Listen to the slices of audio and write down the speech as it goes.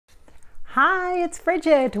Hi, it's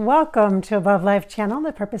Bridgette. Welcome to Above Life Channel.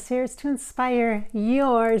 The purpose here is to inspire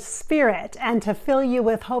your spirit and to fill you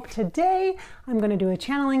with hope. Today, I'm going to do a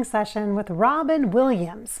channeling session with Robin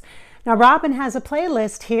Williams. Now, Robin has a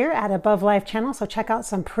playlist here at Above Life Channel, so check out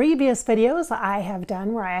some previous videos I have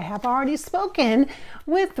done where I have already spoken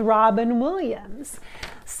with Robin Williams.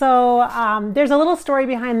 So there's a little story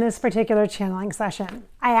behind this particular channeling session.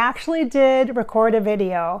 I actually did record a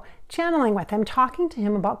video channeling with him, talking to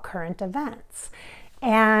him about current events.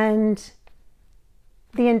 And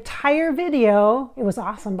the entire video, it was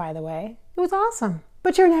awesome, by the way. It was awesome,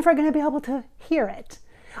 but you're never going to be able to hear it.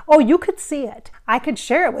 Oh, you could see it. I could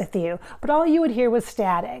share it with you, but all you would hear was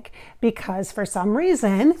static because for some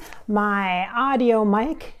reason, my audio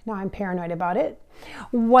mic, now I'm paranoid about it,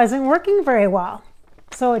 wasn't working very well.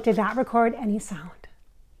 So it did not record any sound.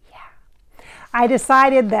 Yeah. I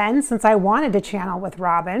decided then, since I wanted to channel with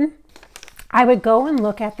Robin, I would go and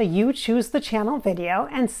look at the You Choose the Channel video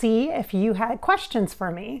and see if you had questions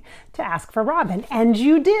for me to ask for Robin. And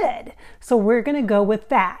you did. So we're going to go with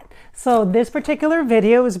that. So this particular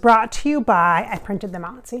video is brought to you by, I printed them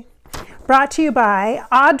out, see? Brought to you by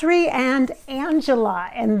Audrey and Angela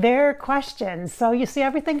and their questions. So you see,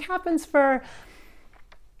 everything happens for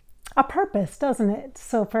a purpose, doesn't it?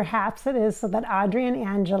 So perhaps it is so that Audrey and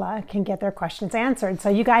Angela can get their questions answered. So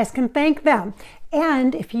you guys can thank them.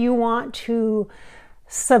 And if you want to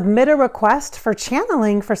submit a request for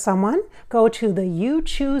channeling for someone, go to the You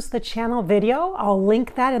Choose the Channel video. I'll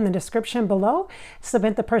link that in the description below.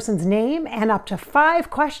 Submit the person's name and up to 5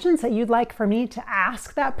 questions that you'd like for me to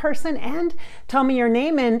ask that person, and tell me your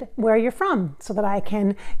name and where you're from so that I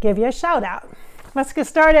can give you a shout out. Let's get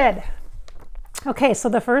started. Okay, so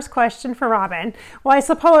the first question for Robin. Well, I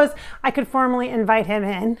suppose I could formally invite him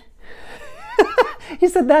in. He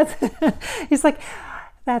said he's like,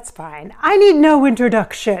 that's fine. I need no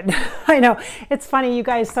introduction. I know, it's funny, you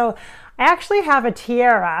guys. So I actually have a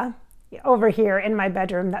tiara over here in my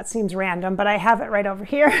bedroom. That seems random, but I have it right over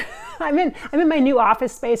here. I'm in my new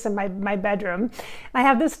office space in my bedroom. I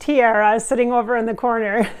have this tiara sitting over in the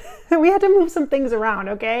corner. We had to move some things around,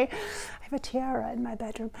 okay? A tiara in my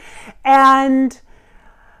bedroom, and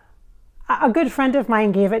a good friend of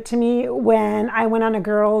mine gave it to me when I went on a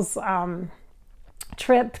girls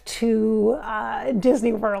trip to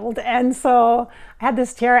Disney World. And so I had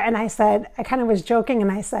this tiara, and I kind of was joking, and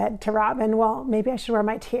I said to Robin, well, maybe I should wear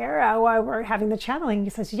my tiara while we're having the channeling. He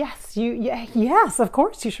says, yes, yes, of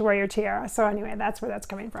course you should wear your tiara. So anyway, that's where that's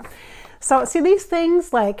coming from. So see, these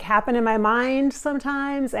things like happen in my mind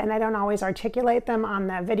sometimes, and I don't always articulate them on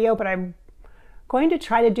the video, but I'm going to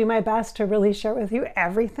try to do my best to really share with you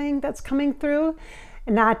everything that's coming through,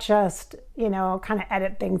 and not just, you know, kind of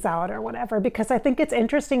edit things out or whatever, because I think it's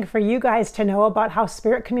interesting for you guys to know about how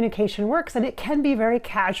spirit communication works, and it can be very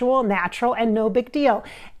casual, natural, and no big deal.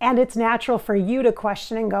 And it's natural for you to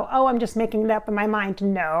question and go, oh, I'm just making it up in my mind.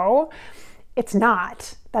 No, it's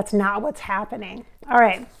not. That's not what's happening. All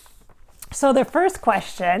right. So the first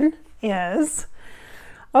question is,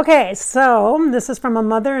 okay, so this is from a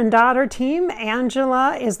mother and daughter team.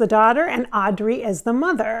 Angela is the daughter and Audrey is the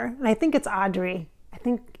mother. And I think it's Audrey. I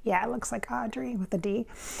think, yeah, it looks like Audrey with a D.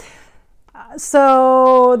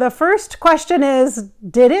 So the first question is,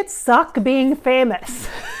 did it suck being famous?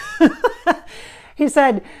 He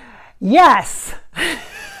said, yes.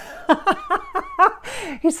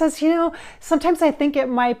 He says, you know, sometimes I think it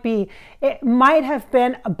might have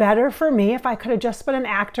been better for me if I could have just been an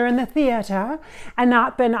actor in the theater and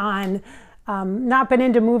not been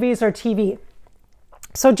into movies or TV.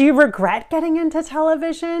 So do you regret getting into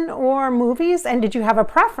television or movies? And did you have a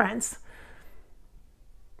preference?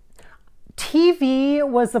 TV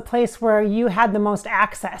was the place where you had the most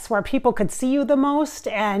access, where people could see you the most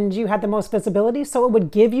and you had the most visibility. So it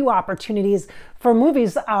would give you opportunities for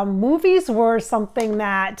movies. Movies were something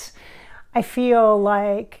that I feel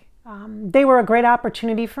like they were a great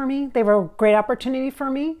opportunity for me. They were a great opportunity for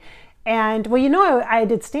me. And well, you know, I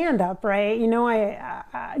did stand-up, right? You know,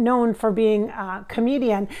 I known for being a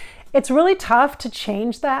comedian. It's really tough to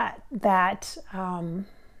change that.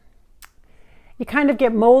 You kind of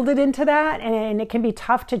get molded into that, and it can be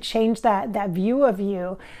tough to change that view of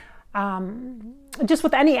you. Just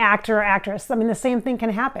with any actor or actress, I mean, the same thing can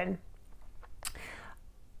happen.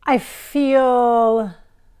 I feel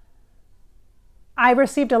I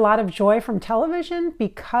received a lot of joy from television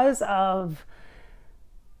because of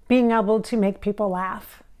being able to make people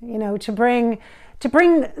laugh, you know, to bring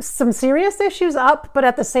some serious issues up, but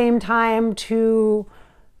at the same time to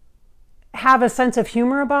have a sense of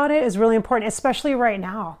humor about it is really important, especially right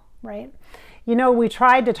now, right? you know, we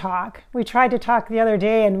tried to talk. We tried to talk the other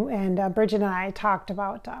day, and Bridget and I talked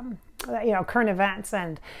about, you know, current events.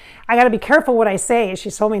 And I got to be careful what I say.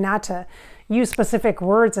 She told me not to use specific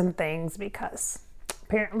words and things because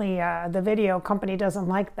apparently the video company doesn't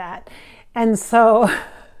like that. And so,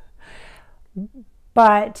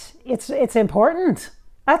 but it's important.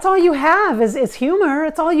 That's all you have is humor.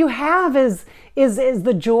 It's all you have is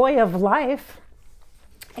the joy of life.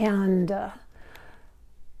 And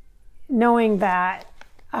knowing that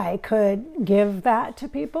I could give that to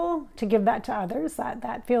people, to give that to others,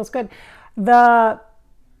 that feels good.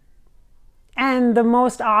 And the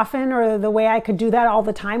most often, or the way I could do that all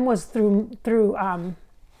the time, was through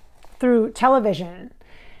television.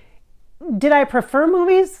 Did I prefer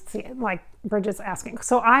movies? See, like Bridget's asking.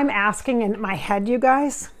 So I'm asking in my head, you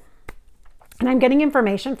guys, and I'm getting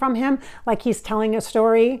information from him, like he's telling a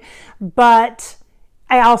story, but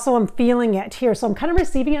I also am feeling it here. So I'm kind of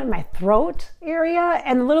receiving it in my throat area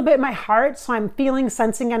and a little bit in my heart. So I'm feeling,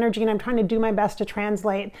 sensing energy, and I'm trying to do my best to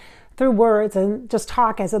translate through words and just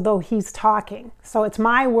talk as though he's talking. So it's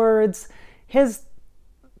my words, his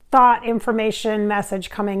thought, information, message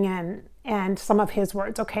coming in, and some of his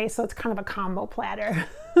words. Okay, so it's kind of a combo platter.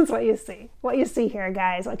 That's what you see. What you see here,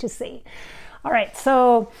 guys, what you see. All right,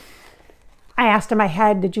 so I asked in my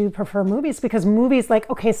head, did you prefer movies? Because movies, like,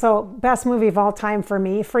 okay, so best movie of all time for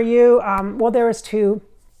me, for you, well, there was two.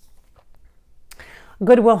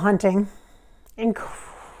 Good Will Hunting,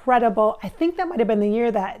 incredible. I think that might have been the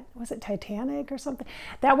year that, was it Titanic or something?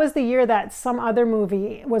 That was the year that some other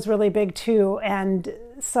movie was really big too. And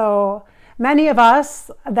so many of us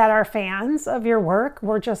that are fans of your work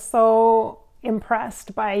were just so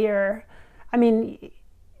impressed by your, I mean,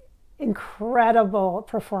 incredible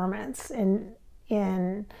performance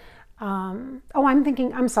oh,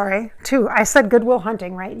 I'm sorry, too. I said Good Will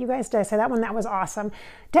Hunting, right? You guys, did I say that one? That was awesome.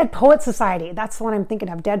 Dead Poet Society. That's the one I'm thinking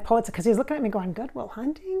of, Dead Poets, because he's looking at me going, Good Will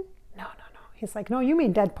Hunting? No. He's like, no, you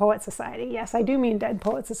mean Dead Poet Society. Yes, I do mean Dead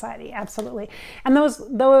Poet Society, absolutely. And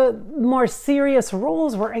the more serious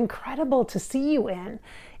roles were incredible to see you in.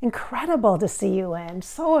 Incredible to see you in.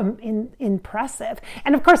 So impressive.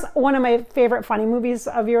 And of course, one of my favorite funny movies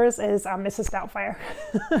of yours is Mrs. Doubtfire.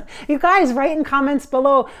 You guys, write in comments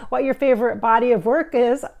below what your favorite body of work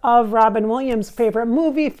is of Robin Williams, favorite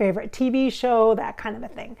movie, favorite TV show, that kind of a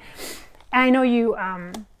thing. And I know you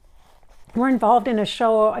were involved in a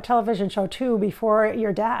television show too, before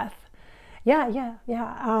your death. Yeah.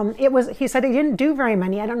 It was, he said he didn't do very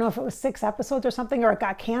many. I don't know if it was 6 episodes or something, or it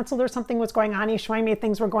got canceled or something was going on. He's showing me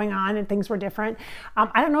things were going on and things were different.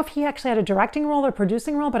 I don't know if he actually had a directing role or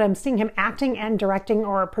producing role, but I'm seeing him acting and directing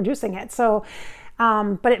or producing it. So,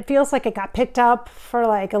 but it feels like it got picked up for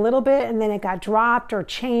like a little bit and then it got dropped or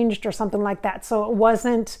changed or something like that. So it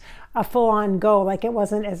wasn't a full-on go, like it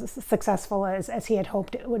wasn't as successful as he had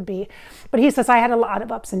hoped it would be. But he says I had a lot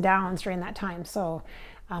of ups and downs during that time. So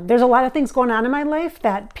there's a lot of things going on in my life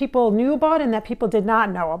that people knew about and that people did not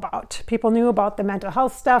know about. People knew about the mental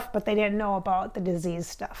health stuff, but they didn't know about the disease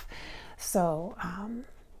stuff. So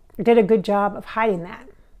I did a good job of hiding that,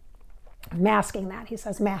 masking that. He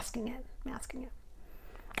says masking it.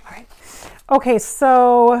 All right. Okay,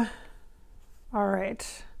 so, all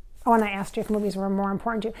right. Oh, and I asked you if movies were more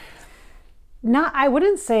important to you. I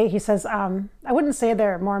wouldn't say, he says, I wouldn't say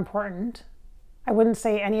they're more important. I wouldn't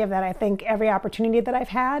say any of that. I think every opportunity that I've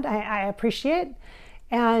had, I appreciate.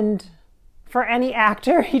 And for any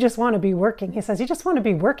actor, you just want to be working. He says, you just want to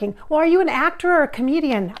be working. Well, are you an actor or a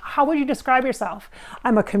comedian? How would you describe yourself?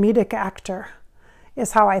 I'm a comedic actor,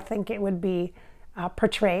 is how I think it would be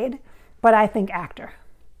portrayed. But I think actor.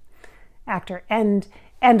 And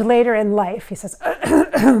later in life, he says,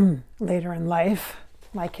 later in life,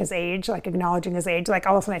 like his age, like acknowledging his age, like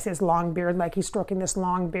all of a sudden I see his long beard, like he's stroking this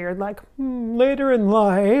long beard, like later in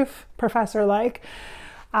life, professor, like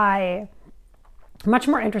I'm much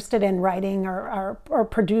more interested in writing or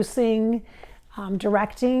producing,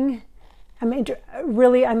 directing. I'm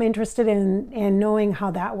interested in knowing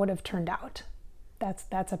how that would have turned out.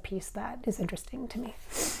 That's a piece that is interesting to me.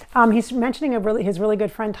 He's mentioning his really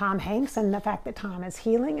good friend Tom Hanks and the fact that Tom is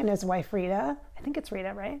healing, and his wife Rita. I think it's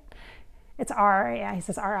Rita, right? It's R. Yeah, he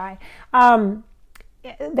says R.I.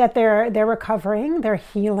 That they're recovering, they're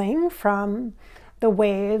healing from the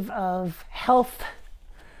wave of health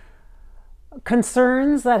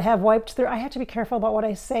concerns that have wiped through. I have to be careful about what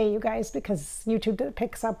I say, you guys, because YouTube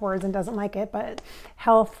picks up words and doesn't like it. But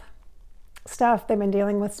health stuff, they've been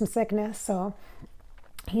dealing with some sickness, so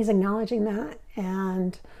he's acknowledging that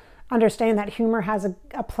and understanding that humor has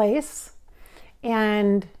a place.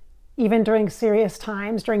 And even during serious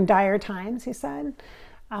times, during dire times, he said,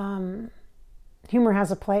 humor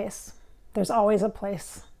has a place. There's always a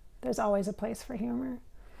place. There's always a place for humor.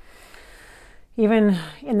 Even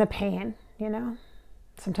in the pain, you know.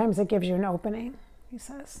 Sometimes it gives you an opening, he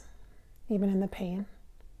says. Even in the pain.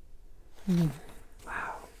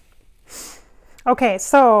 Wow. Okay,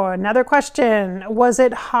 so another question. Was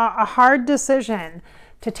it a hard decision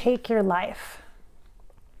to take your life?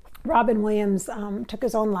 Robin Williams took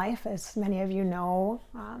his own life, as many of you know,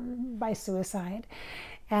 by suicide.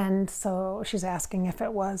 And so she's asking if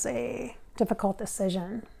it was a difficult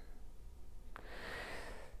decision.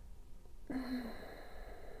 He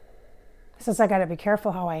says, I got to be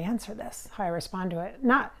careful how I answer this, how I respond to it.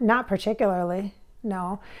 Not particularly,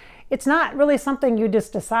 no. It's not really something you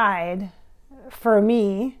just decide. For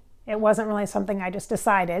me, it wasn't really something I just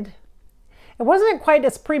decided. It wasn't quite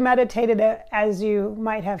as premeditated as you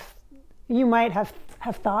might have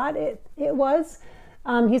thought it was.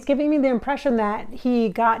 He's giving me the impression that he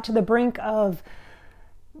got to the brink of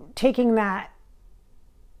taking that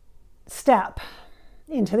step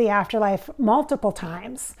into the afterlife multiple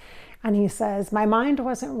times. And he says, my mind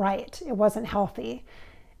wasn't right. It wasn't healthy.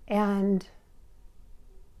 And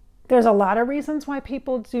there's a lot of reasons why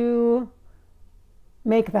people do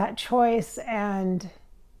make that choice. And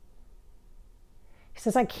he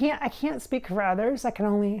says, I can't speak for others. I can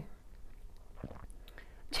only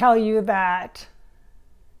tell you that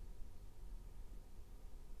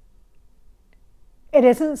it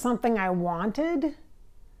isn't something I wanted.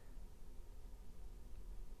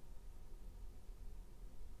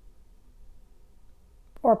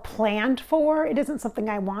 Or planned for. It isn't something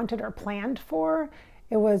I wanted or planned for.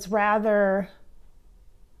 It was rather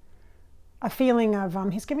a feeling of,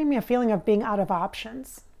 he's giving me a feeling of being out of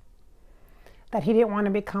options. That he didn't want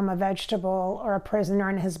to become a vegetable or a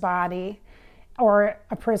prisoner in his body or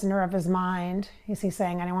a prisoner of his mind. He's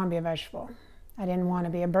saying, I didn't want to be a vegetable. I didn't want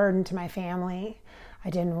to be a burden to my family.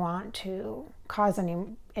 I didn't want to cause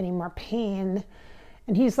any more pain.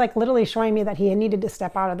 And he's like literally showing me that he needed to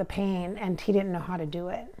step out of the pain and he didn't know how to do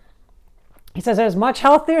it. He says there's much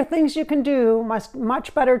healthier things you can do,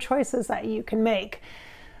 much better choices that you can make.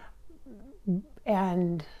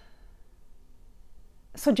 And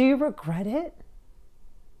so do you regret it?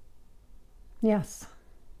 Yes.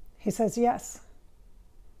 He says yes.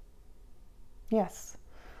 Yes.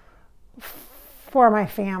 For my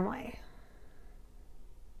family.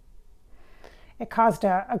 It caused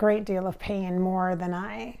a great deal of pain, more than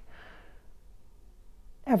I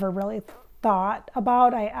ever really thought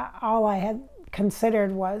about. All I had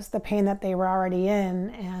considered was the pain that they were already in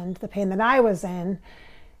and the pain that I was in.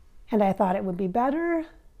 And I thought it would be better.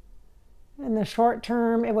 In the short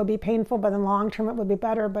term, it would be painful, but in the long term, it would be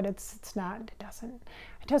better. But it's not.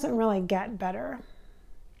 It doesn't really get better.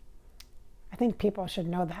 I think people should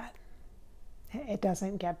know that. It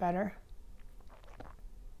doesn't get better.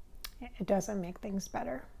 It doesn't make things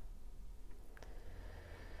better.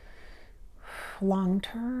 Long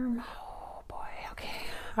term. Oh boy. Okay.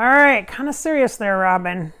 All right. Kind of serious there,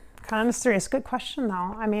 Robin. Kind of serious. Good question, though.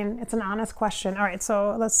 I mean, it's an honest question. All right.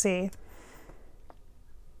 So let's see.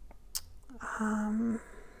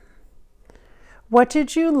 What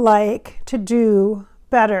did you like to do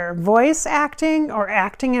better, voice acting or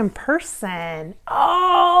acting in person?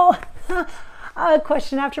 Oh, a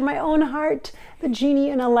question after my own heart. The Genie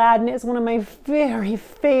in Aladdin is one of my very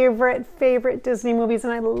favorite Disney movies,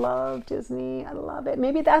 and I love Disney. I love it.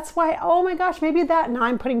 Maybe that's why, oh my gosh, maybe that, now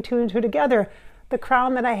I'm putting two and two together. The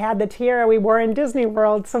crown that I had, the tiara we wore in Disney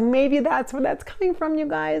World, so maybe that's where that's coming from, you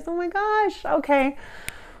guys. Oh my gosh, okay.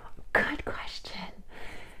 Good question.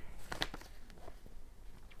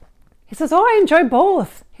 He says, oh, I enjoy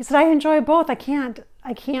both. He said, I enjoy both. I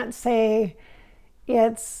can't say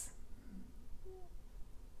it's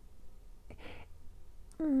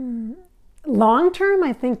long term.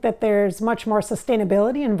 I think that there's much more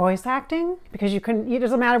sustainability in voice acting because it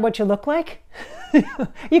doesn't matter what you look like.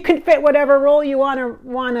 You can fit whatever role you want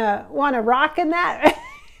to rock in that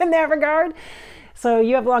in that regard. So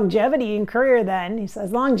you have longevity in career then. He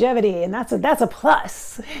says longevity, and that's a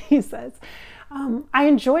plus, he says. I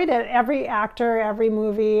enjoyed it. Every actor, every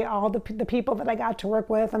movie, all the people that I got to work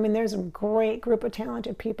with. I mean, there's a great group of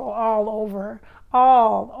talented people all over,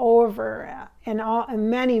 and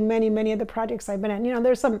many of the projects I've been in. You know,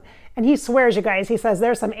 there's some, and he swears, you guys, he says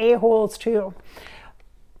there's some a-holes too.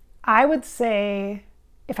 I would say,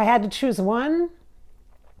 if I had to choose one,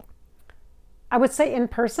 I would say in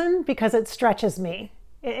person, because it stretches me.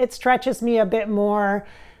 It stretches me a bit more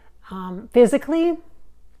physically,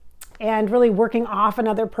 and really working off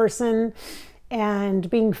another person and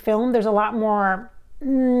being filmed. There's a lot more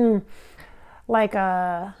like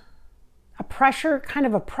a pressure, kind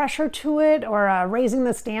of a pressure to it, or raising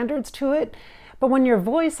the standards to it. But when you're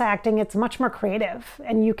voice acting, it's much more creative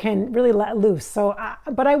and you can really let loose. So,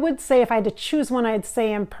 but I would say if I had to choose one, I'd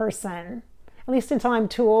say in person, at least until I'm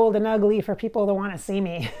too old and ugly for people to want to see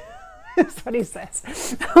me. That's what he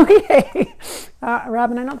says. Okay.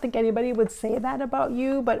 Robin, I don't think anybody would say that about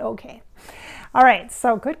you, but okay. All right.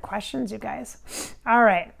 So good questions, you guys. All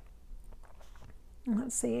right.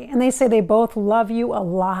 Let's see. And they say they both love you a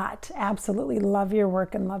lot. Absolutely love your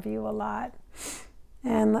work and love you a lot.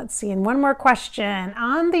 And let's see, and one more question.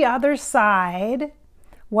 On the other side,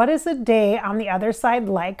 what is a day on the other side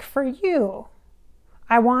like for you?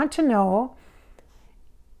 I want to know,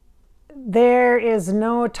 there is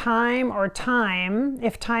no time or time,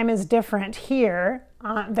 if time is different here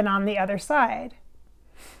than on the other side.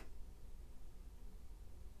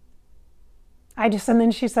 And then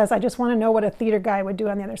she says, I just want to know what a theater guy would do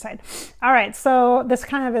on the other side. All right, so this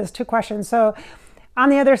kind of is two questions. So on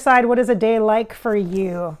the other side, what is a day like for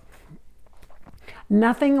you?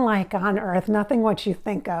 Nothing like on earth, nothing what you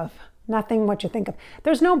think of, nothing what you think of.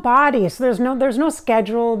 There's no body, so there's no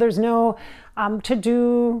schedule, there's no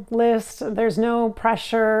to-do list, there's no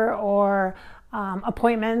pressure or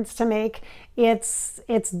appointments to make. It's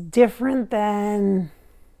different than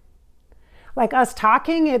like us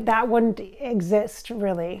talking. That wouldn't exist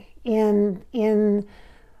really in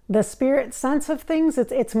the spirit sense of things.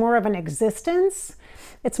 It's more of an existence.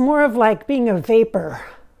 It's more of like being a vapor,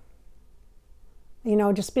 you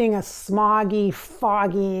know, just being a smoggy,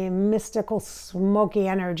 foggy, mystical, smoky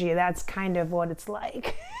energy. That's kind of what it's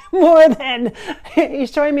like. More than,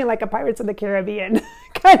 he's showing me like a Pirates of the Caribbean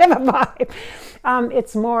kind of a vibe.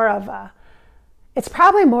 It's more of a, it's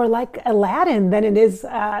probably more like Aladdin than it is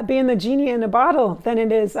being the genie in a bottle than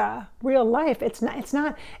it is real life. It's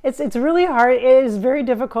really hard. It is very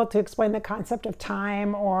difficult to explain the concept of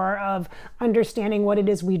time or of understanding what it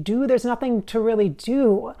is we do. There's nothing to really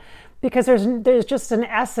do because there's just an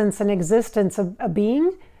essence, an existence of a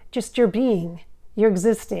being, just your being, you're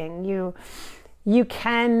existing. You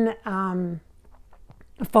can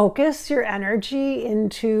focus your energy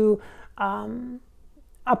into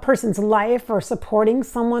a person's life or supporting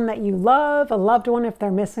someone that you love, a loved one if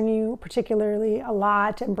they're missing you particularly a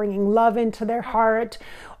lot, and bringing love into their heart.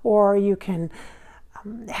 Or you can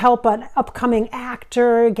help an upcoming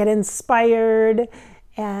actor get inspired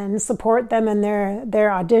and support them in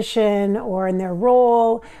their audition or in their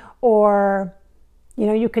role. Or, you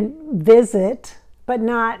know, you can visit, but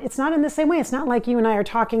it's not in the same way. It's not like you and I are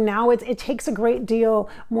talking now. It takes a great deal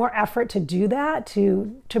more effort to do that,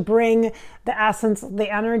 to bring the essence, the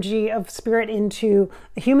energy of spirit into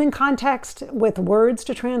a human context with words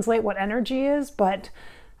to translate what energy is. But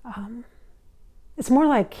it's more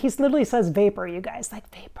like, he literally says vapor, you guys, like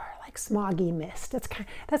vapor, like smoggy mist.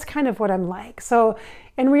 That's kind of what I'm like. So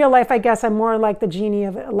in real life, I guess I'm more like the genie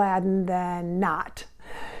of Aladdin than not.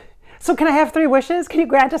 So can I have 3 wishes? Can you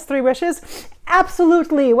grant us 3 wishes?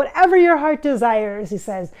 Absolutely. Whatever your heart desires, he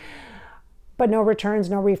says. But no returns,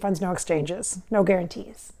 no refunds, no exchanges, no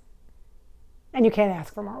guarantees. And you can't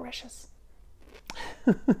ask for more wishes.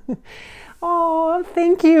 Oh,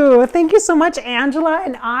 thank you. Thank you so much, Angela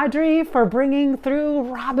and Audrey, for bringing through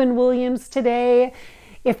Robin Williams today.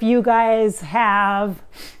 If you guys have...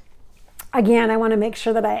 Again, I want to make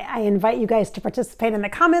sure that I invite you guys to participate in the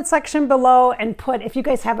comment section below and put, if you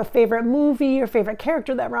guys have a favorite movie or favorite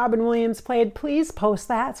character that Robin Williams played, please post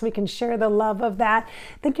that so we can share the love of that.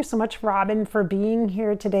 Thank you so much, Robin, for being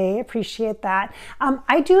here today. Appreciate that.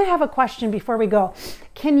 I do have a question before we go.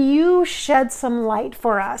 Can you shed some light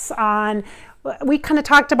for us on... We kind of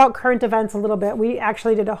talked about current events a little bit. We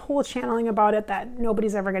actually did a whole channeling about it that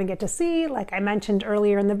nobody's ever going to get to see, like I mentioned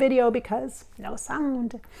earlier in the video, because no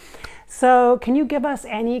sound. So can you give us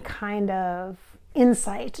any kind of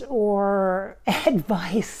insight or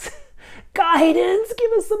advice, guidance?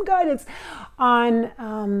 Give us some guidance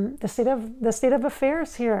on the state of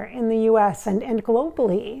affairs here in the U.S. and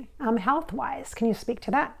globally, health-wise. Can you speak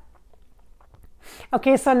to that?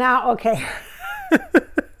 Okay, so now, okay.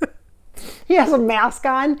 He has a mask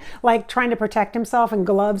on, like trying to protect himself, and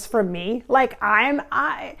gloves from me. Like I'm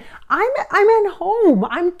at home.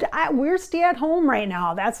 We're stay at home right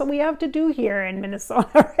now. That's what we have to do here in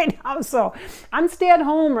Minnesota right now. So I'm stay at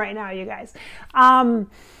home right now, you guys.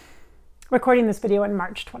 Recording this video in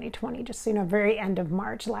March 2020, just so you know, very end of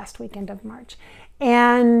March, last weekend of March.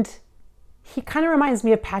 And he kind of reminds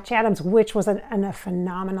me of Patch Adams, which was a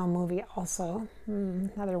phenomenal movie also.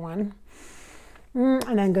 Another one.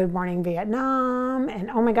 And then Good Morning Vietnam.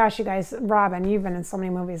 And oh my gosh, you guys, Robin, you've been in so many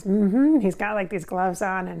movies. He's got like these gloves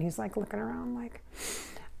on and he's like looking around like,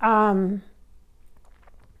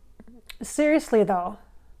 seriously though,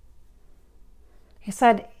 he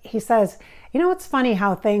says, you know, it's funny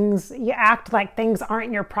how you act like things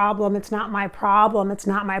aren't your problem. It's not my problem. It's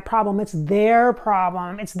not my problem. It's their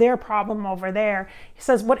problem. It's their problem over there. He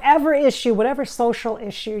says, whatever issue, whatever social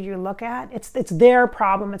issue you look at, it's their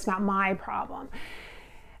problem. It's not my problem.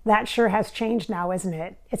 That sure has changed now, isn't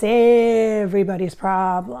it? It's everybody's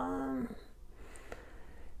problem.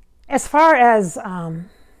 As far as, I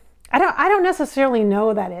don't necessarily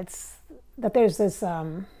know that there's this,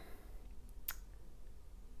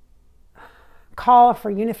 call for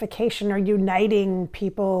unification or uniting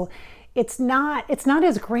people. It's not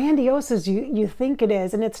as grandiose as you think it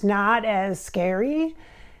is, and it's not as scary.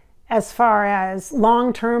 As far as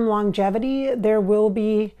long-term longevity, there will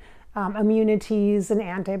be immunities and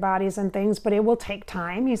antibodies and things, but it will take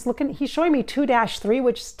time. He's showing me 2-3,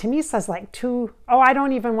 which to me says like 2. Oh, I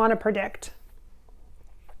don't even want to predict.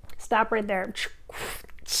 Stop right there.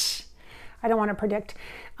 I don't want to predict.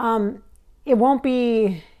 It won't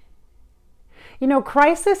be. You know,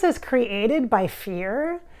 crisis is created by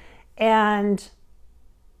fear, and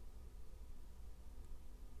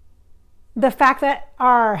the fact that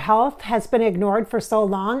our health has been ignored for so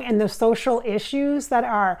long, and the social issues that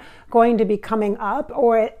are going to be coming up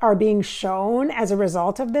or are being shown as a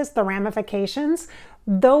result of this, the ramifications,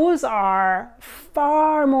 those are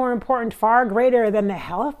far more important, far greater than the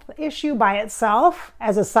health issue by itself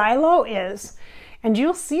as a silo is. And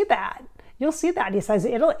you'll see that. You'll see that. He says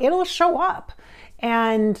it'll show up.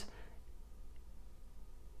 And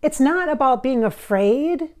it's not about being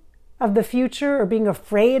afraid of the future or being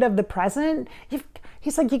afraid of the present.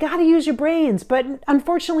 He's like, you got to use your brains, but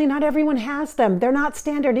unfortunately not everyone has them. They're not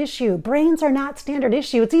standard issue. Brains are not standard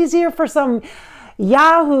issue. It's easier for some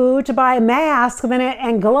Yahoo to buy a mask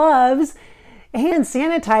and gloves, hand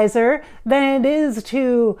sanitizer, than it is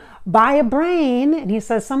to buy a brain. And he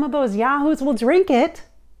says some of those Yahoos will drink it.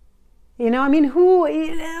 You know, I mean,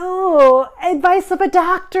 advice of a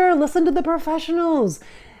doctor, listen to the professionals,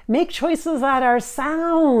 make choices that are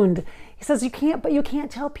sound. He says you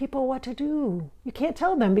can't tell people what to do. You can't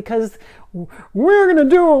tell them because we're going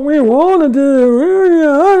to do what we want to do.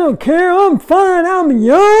 I don't care. I'm fine. I'm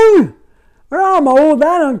young or I'm old.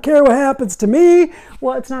 I don't care what happens to me.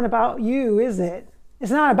 Well, it's not about you, is it?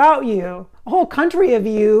 It's not about you. A whole country of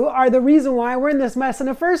you are the reason why we're in this mess in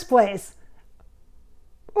the first place.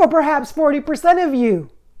 Or perhaps 40% of you.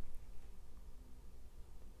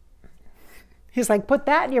 He's like, put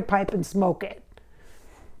that in your pipe and smoke it.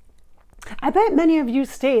 I bet many of you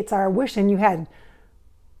states are wishing you had.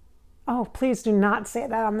 Oh, please do not say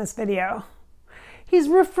that on this video. He's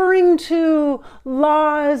referring to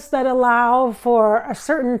laws that allow for a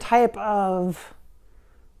certain type of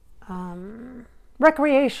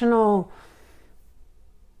recreational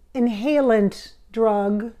inhalant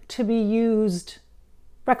drug to be used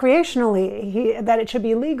recreationally, that it should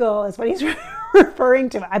be legal is what he's referring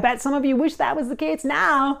to. I bet some of you wish that was the case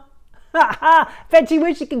now. Bet you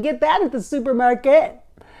wish you could get that at the supermarket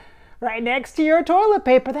right next to your toilet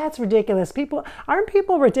paper. That's ridiculous. Aren't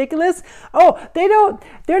people ridiculous? Oh,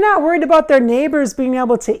 they're not worried about their neighbors being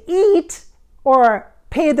able to eat or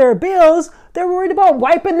pay their bills. They're worried about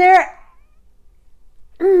wiping their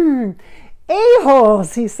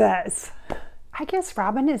a-holes, he says. I guess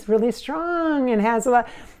Robin is really strong and has a lot.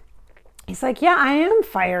 He's like, yeah, I am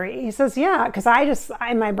fiery. He says, yeah, because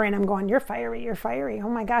in my brain, I'm going, you're fiery, you're fiery. Oh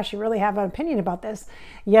my gosh, you really have an opinion about this.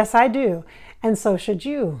 Yes, I do. And so should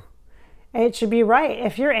you. It should be right.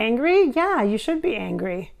 If you're angry, yeah, you should be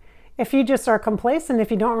angry. If you just are complacent, if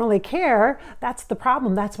you don't really care, that's the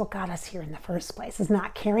problem. That's what got us here in the first place, is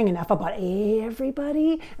not caring enough about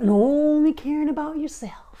everybody and only caring about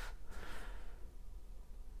yourself.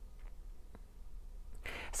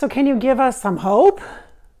 So can you give us some hope?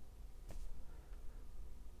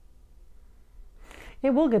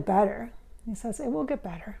 It will get better. He says it will get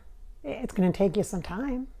better. It's going to take you some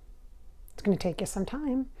time. It's going to take you some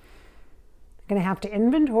time. You're going to have to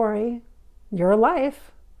inventory your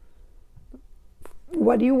life.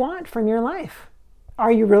 What do you want from your life?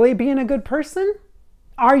 Are you really being a good person?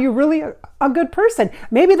 Are you really a good person?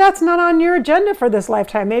 Maybe that's not on your agenda for this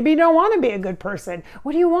lifetime. Maybe you don't want to be a good person.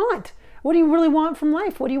 What do you want? What do you really want from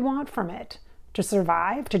life? What do you want from it? To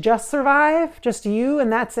survive? To just survive? Just you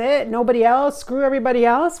and that's it? Nobody else? Screw everybody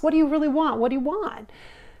else? What do you really want? What do you want?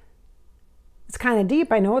 It's kind of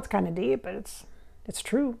deep. I know it's kind of deep, but it's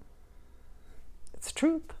true. It's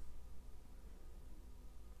truth.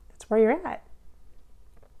 It's where you're at.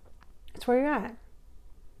 It's where you're at.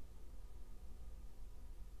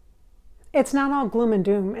 it's not all gloom and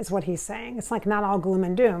doom is what he's saying. It's like not all gloom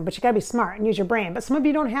and doom, but you gotta be smart and use your brain. But some of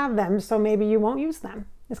you don't have them, so maybe you won't use them.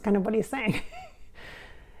 Is kind of what he's saying.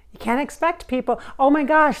 You can't expect people. Oh my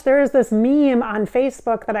gosh, there is this meme on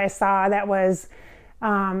Facebook that I saw that was,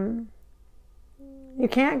 you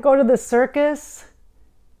can't go to the circus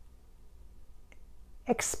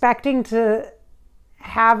expecting to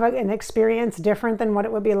have an experience different than what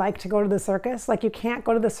it would be like to go to the circus. Like you can't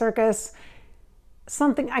go to the circus,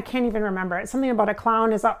 something, I can't even remember it. Something about a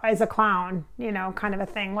clown is a clown, you know, kind of a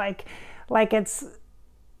thing. Like it's,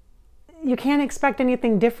 you can't expect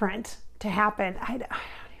anything different to happen. I don't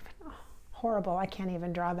even, oh, horrible. I can't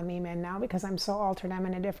even draw the meme in now because I'm so altered. I'm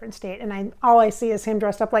in a different state. And all I see is him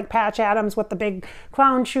dressed up like Patch Adams with the big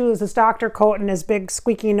clown shoes, his doctor coat, and his big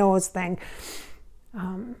squeaky nose thing.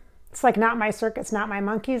 It's like not my circus, not my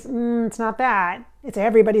monkeys. It's not that. It's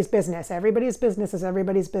everybody's business. Everybody's business is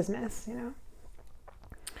everybody's business, you know.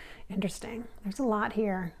 Interesting. There's a lot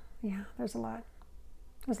here. Yeah, there's a lot.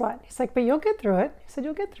 There's a lot. He's like, but you'll get through it. He said,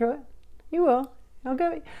 you'll get through it. You will.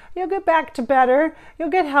 You'll get back to better. You'll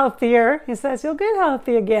get healthier. He says, you'll get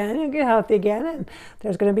healthy again. You'll get healthy again. And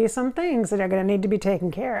there's going to be some things that are going to need to be taken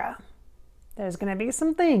care of. There's going to be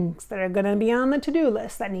some things that are going to be on the to-do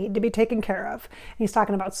list that need to be taken care of. And he's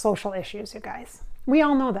talking about social issues, you guys. We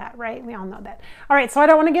all know that, right? We all know that. All right, so I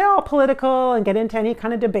don't want to get all political and get into any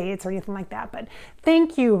kind of debates or anything like that, but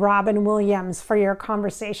thank you, Robin Williams, for your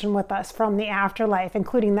conversation with us from the afterlife,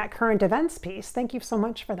 including that current events piece. Thank you so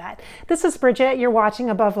much for that. This is Bridgette. You're watching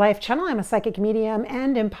Above Life Channel. I'm a psychic medium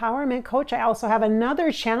and empowerment coach. I also have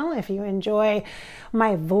another channel if you enjoy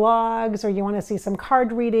my vlogs or you want to see some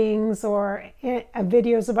card readings or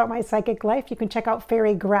videos about my psychic life. You can check out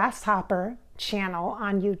Fairy Grasshopper channel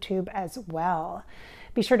on YouTube as well.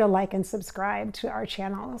 Be sure to like and subscribe to our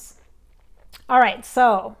channels. All right,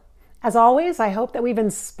 so as always, I hope that we've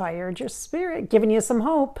inspired your spirit, given you some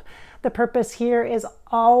hope. The purpose here is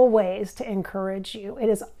always to encourage you. It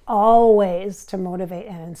is always to motivate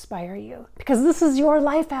and inspire you because this is your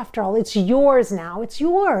life after all. It's yours now. It's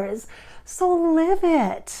yours. So live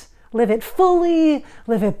it. Live it fully.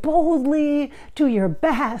 Live it boldly. Do your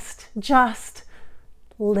best. Just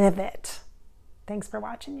live it. Thanks for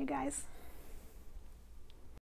watching, you guys.